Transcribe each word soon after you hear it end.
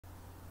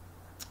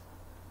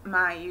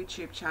my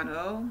YouTube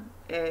channel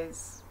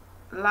is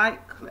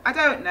likely, I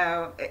don't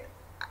know,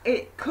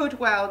 it could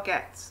well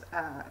get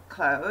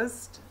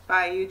closed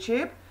by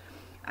YouTube,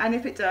 and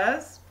if it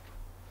does,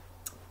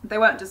 they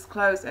won't just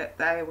close it,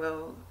 they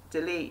will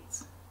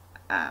delete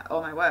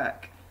all my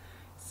work.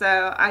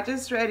 So I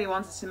just really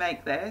wanted to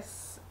make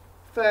this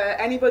for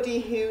anybody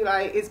who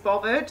is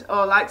bothered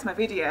or likes my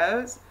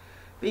videos,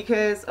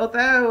 because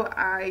although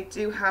I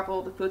do have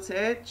all the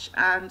footage,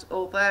 and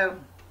although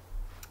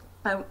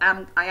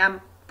I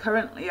am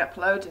currently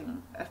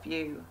uploading a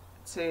few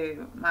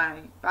to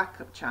my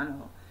backup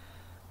channel,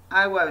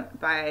 I won't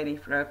by any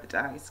throw of the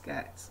dice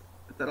get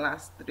the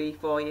last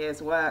 3-4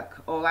 years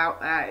work all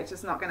out there. It's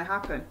just not going to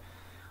happen.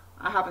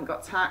 I haven't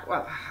got time.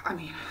 Well, I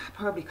mean, I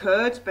probably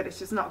could, but it's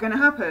just not going to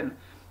happen.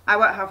 I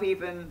won't have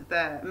even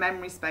the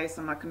memory space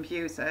on my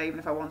computer, even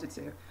if I wanted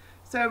to.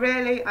 So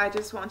really, I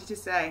just wanted to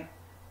say,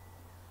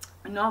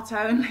 not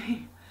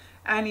only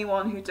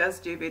anyone who does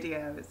do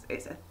videos,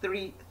 it's a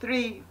three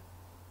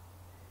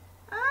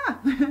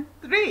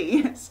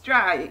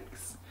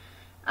strikes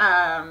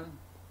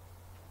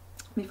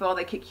before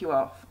they kick you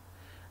off.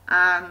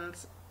 And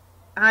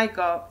I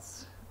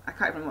can't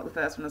remember what the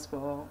first one was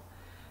for,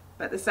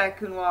 but the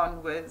second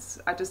one was,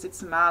 I just did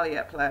some Marley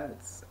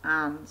uploads,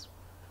 and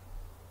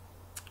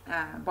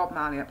Bob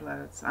Marley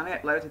uploads, and I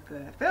uploaded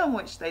the film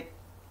which they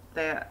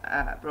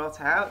brought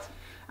out,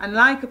 and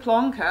like a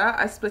plonker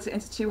I split it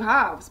into 2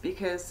 halves,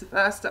 because the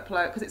first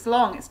upload, because it's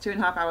long, it's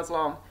 2.5 hours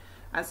long,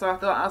 and so I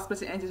thought I'll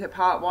split it into a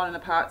part 1 and a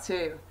part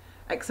 2,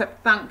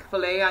 except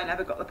thankfully I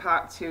never got the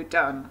part 2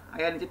 done.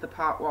 I only did the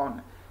part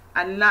 1,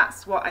 and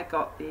that's what I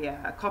got the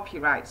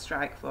copyright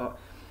strike for.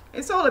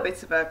 It's all a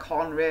bit of a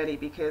con really,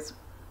 because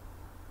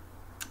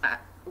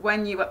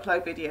when you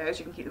upload videos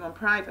you can keep them on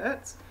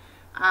private,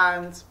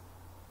 and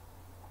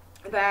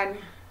then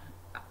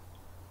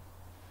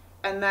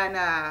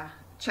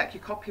check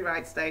your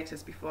copyright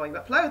status before you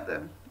upload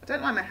them. I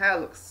don't know why my hair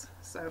looks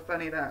so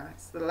funny there.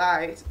 It's the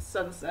light, it's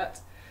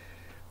sunset.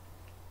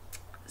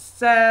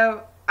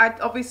 So I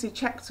obviously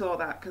checked all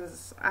that,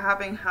 because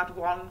having had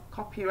one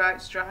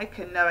copyright strike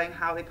and knowing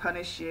how they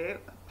punish you,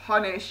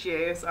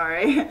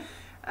 sorry,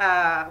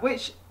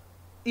 which,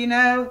 you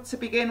know, to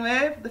begin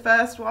with, the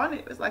first one,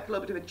 it was like a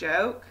little bit of a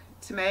joke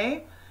to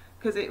me,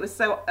 because it was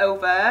so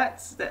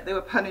overt that they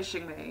were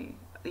punishing me,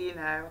 you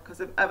know, because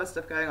of other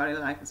stuff going on in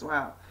life as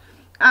well.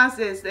 As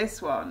is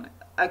this one,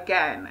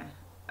 again,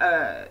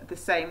 the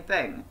same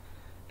thing.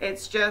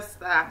 It's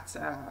just that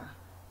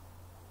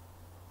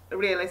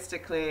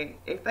realistically,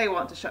 if they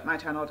want to shut my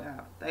channel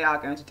down, they are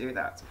going to do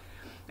that.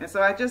 And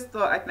so I just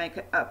thought I'd make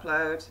an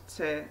upload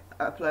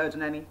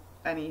on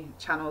any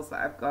channels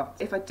that I've got.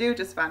 If I do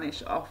just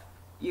vanish off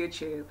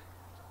YouTube,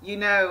 you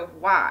know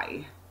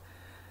why.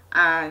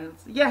 And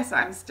yes,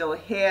 I'm still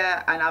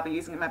here, and I'll be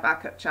using my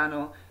backup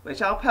channel,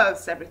 which I'll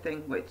post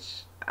everything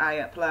which I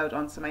upload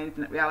onto my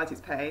Infinite Realities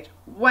page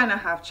when I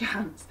have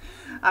chance.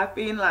 I've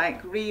been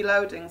like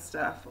reloading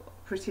stuff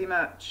pretty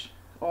much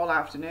all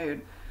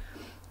afternoon.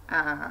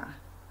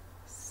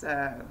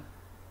 So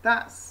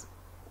that's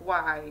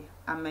why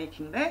I'm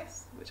making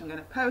this, which I'm going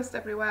to post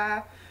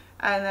everywhere,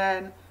 and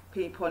then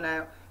people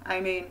know. I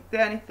mean,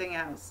 the only thing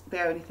else,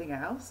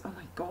 oh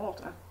my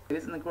god, I'm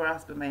losing the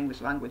grasp of my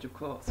English language, of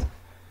course.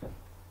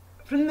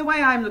 From the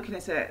way I'm looking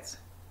at it,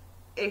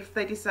 if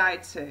they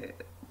decide to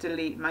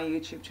delete my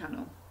YouTube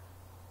channel,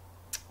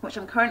 which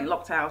I'm currently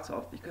locked out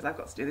of because I've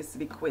got to do this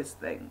silly quiz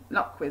thing,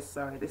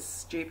 this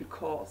stupid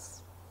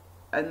course,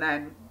 and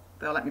then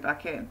they'll let me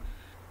back in.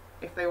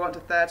 If they want to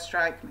third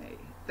strike me,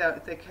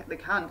 they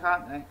can,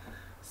 can't they?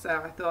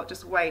 So I thought,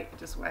 just wait,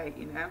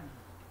 you know.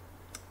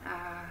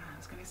 I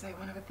was going to say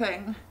one other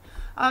thing.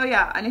 Oh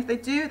yeah, and if they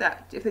do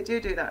that, if they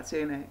do that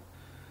to me,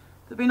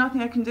 there'll be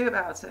nothing I can do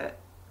about it.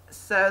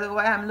 So the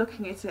way I'm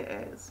looking at it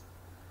is,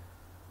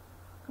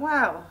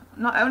 well,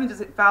 not only does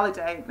it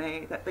validate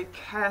me that they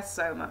care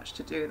so much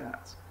to do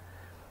that,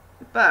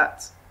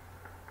 but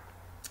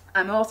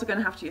I'm also going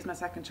to have to use my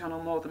second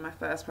channel more than my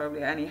first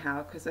probably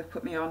anyhow, because they've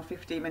put me on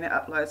 15-minute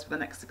uploads for the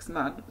next 6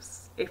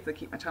 months if they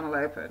keep my channel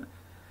open.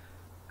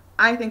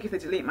 I think if they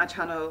delete my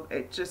channel,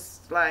 it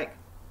just like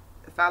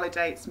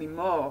validates me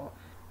more.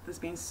 There's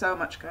been so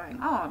much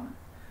going on.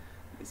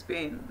 It's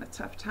been a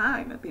tough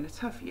time, it's been a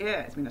tough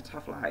year, it's been a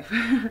tough life.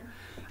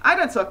 I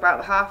don't talk about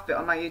the half bit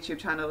on my YouTube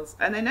channels,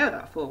 and they know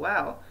that full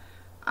well.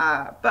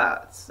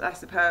 But I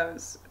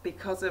suppose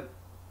because of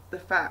the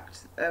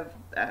fact of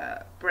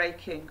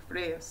breaking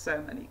free of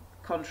so many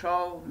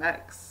control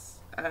mechs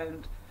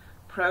and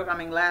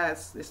programming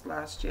layers this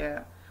last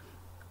year,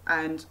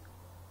 and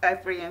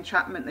every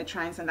entrapment they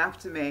try and send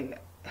after me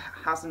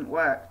hasn't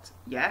worked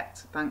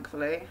yet,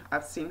 thankfully.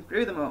 I've seen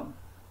through them all.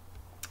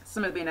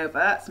 Some have been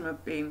overt, some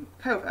have been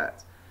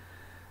covert.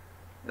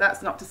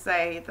 That's not to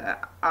say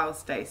that I'll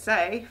stay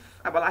safe.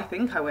 Well, I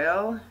think I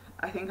will.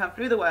 I think I'm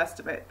through the worst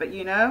of it, but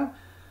you know,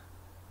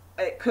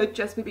 it could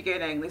just be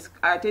beginning.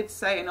 I did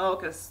say in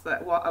August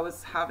that what I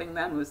was having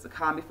then was the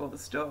calm before the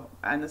storm,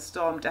 and the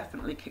storm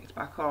definitely kicked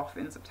back off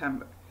in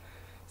September.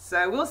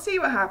 So we'll see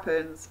what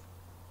happens.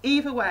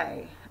 either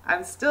way,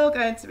 I'm still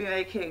going to be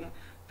making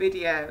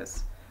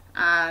videos,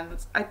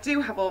 and I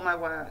do have all my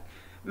work.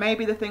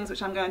 Maybe the things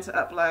which I'm going to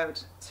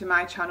upload to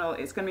my channel,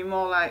 it's going to be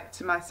more like,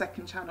 to my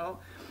second channel,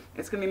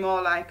 it's going to be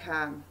more like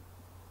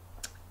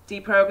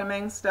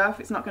deprogramming stuff.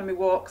 It's not going to be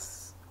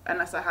walks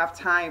unless I have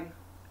time.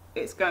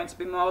 It's going to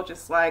be more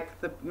just like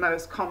the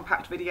most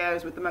compact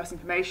videos with the most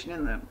information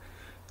in them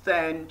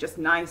than just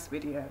nice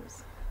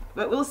videos.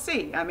 But we'll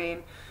see. I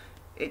mean,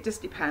 it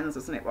just depends,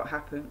 doesn't it, what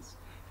happens.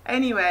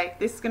 Anyway,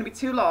 this is going to be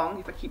too long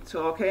if I keep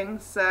talking,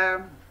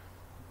 so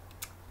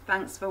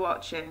thanks for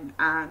watching,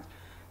 and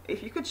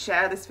if you could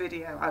share this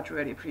video, I'd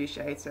really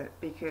appreciate it,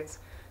 because,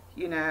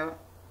 you know,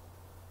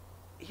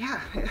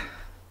 yeah,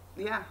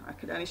 yeah, I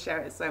could only share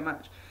it so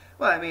much.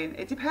 Well, I mean,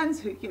 it depends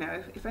who, you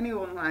know, if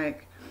anyone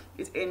like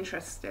is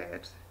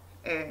interested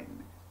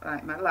in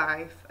like my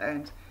life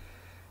and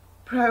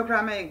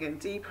programming and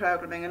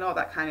deprogramming and all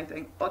that kind of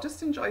thing, or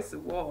just enjoys the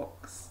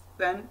walks,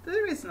 then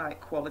there is like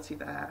quality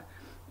there.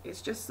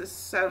 It's just there's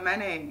so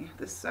many,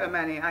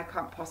 I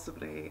can't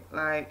possibly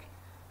like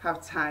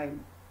have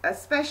time.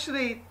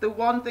 Especially the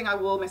one thing I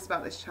will miss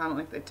about this channel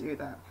if they do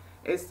that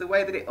is the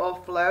way that it all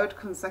flowed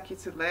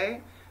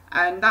consecutively,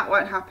 and that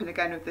won't happen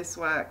again with this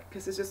work,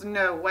 because there's just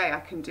no way I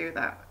can do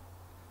that.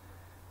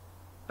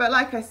 But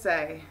like I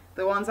say,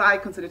 the ones I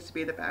consider to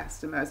be the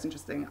best and most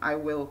interesting, I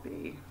am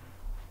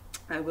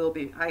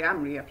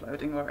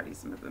re-uploading already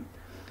some of them.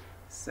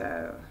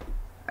 So,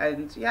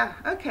 and yeah,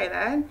 okay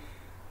then,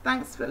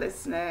 thanks for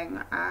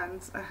listening,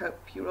 and I hope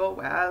you're all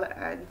well,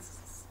 and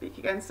speak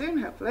again soon,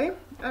 hopefully.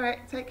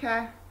 Alright, take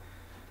care.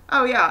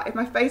 Oh yeah, if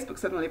my Facebook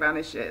suddenly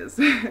vanishes,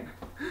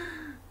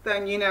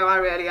 then you know I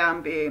really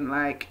am being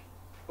like,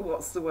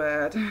 what's the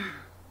word?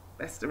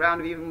 Messed around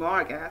with even more,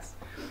 I guess.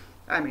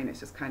 I mean, it's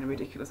just kind of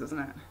ridiculous, isn't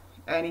it?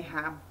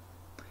 Anyhow,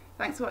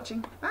 thanks for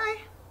watching. Bye!